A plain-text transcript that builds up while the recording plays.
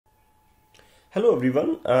Hello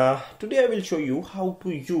everyone, today I will show you how to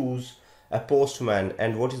use a Postman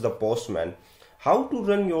and what is the Postman, how to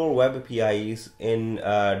run your web APIs in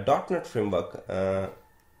 .NET framework.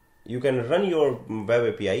 You can run your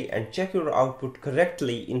web API and check your output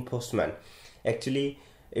correctly in Postman. Actually,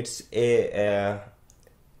 it's a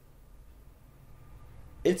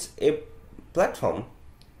platform.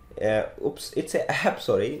 It's a app.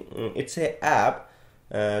 Sorry, it's a app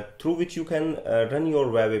through which you can run your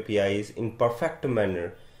web APIs in perfect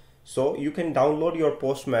manner. So you can download your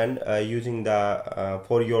Postman using the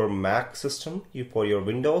for your Mac system, for your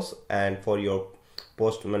Windows, and for your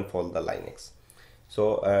Postman for the Linux.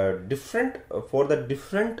 So for the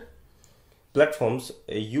different platforms,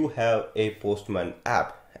 you have a Postman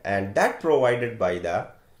app, and that provided by the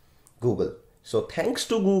Google. So thanks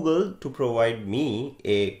to Google to provide me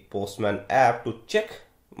a Postman app to check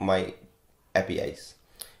my APIs.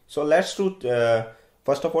 So let's do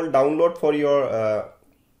first of all download for your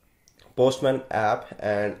Postman app,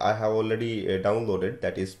 and I have already downloaded,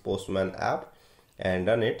 that is Postman app, and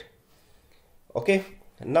done it. Okay,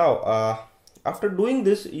 now after doing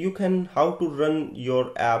this, you can how to run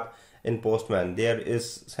your app in Postman. There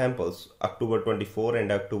is samples. October 24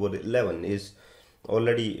 and October 11 is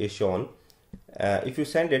already shown. If you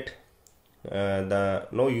send it, the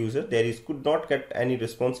no user, there is could not get any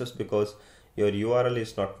responses because your URL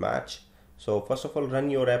is not matched. So first of all, run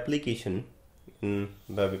your application in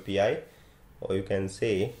WebAPI, or you can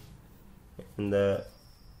say in the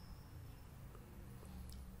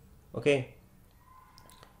okay.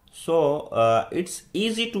 So it's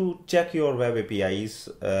easy to check your web APIs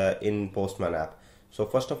in Postman app. So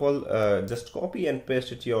first of all, just copy and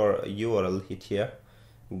paste it your URL hit here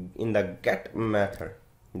in the get method,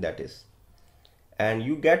 that is, and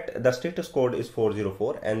you get the status code is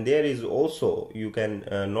 404, and there is also you can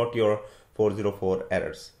note your 404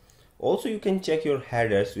 errors. Also you can check your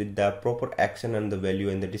headers with the proper action and the value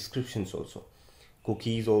in the descriptions, also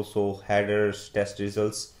cookies, also headers, test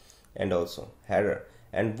results, and also header,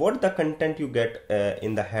 and what the content you get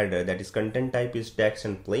in the header, that is content type is text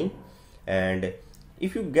and plain. And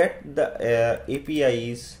if you get the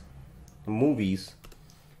APIs movies,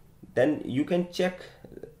 then you can check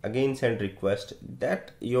again send request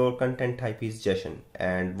that your content type is JSON,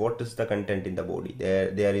 and what is the content in the body,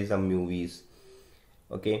 there is a movies.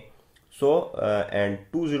 Okay, so and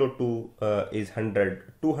 202 is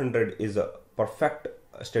 100, 200 is a perfect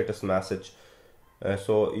status message.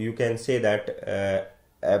 So you can say that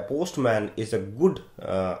a Postman is a good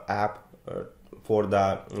app for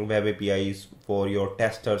the web APIs for your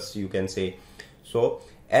testers, you can say. So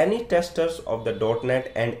any testers of the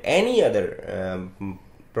 .NET and any other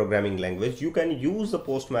programming language, you can use the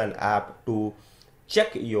Postman app to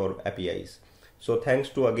check your APIs. So thanks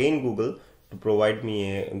to again Google to provide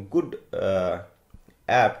me a good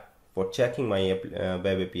app for checking my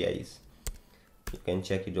web APIs. You can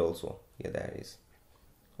check it also. Yeah, there is.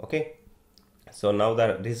 Okay, so now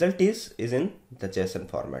the result is in the JSON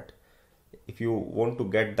format. If you want to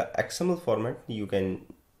get the XML format, you can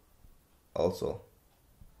also,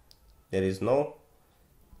 there is no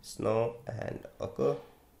snow and okay,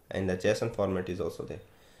 and the JSON format is also there.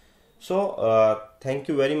 So thank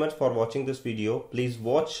you very much for watching this video. Please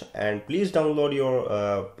watch and please download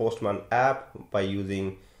your Postman app by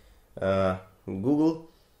using Google.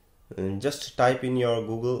 And just type in your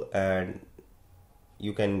Google and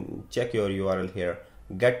you can check your URL here,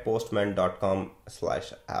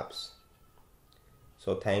 getpostman.com/apps.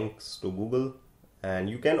 So thanks to Google, and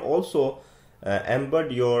you can also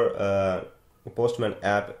embed your Postman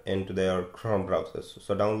app into their Chrome browsers.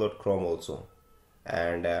 So download Chrome also,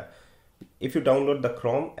 and if you download the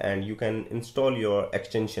Chrome, and you can install your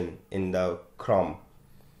extension in the Chrome.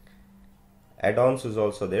 Add-ons is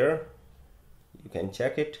also there, you can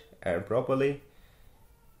check it and properly.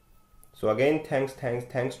 So again, thanks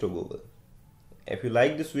to Google. If you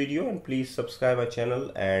like this video, and please subscribe my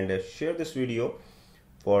channel and share this video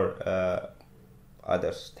for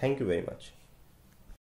others. Thank you very much.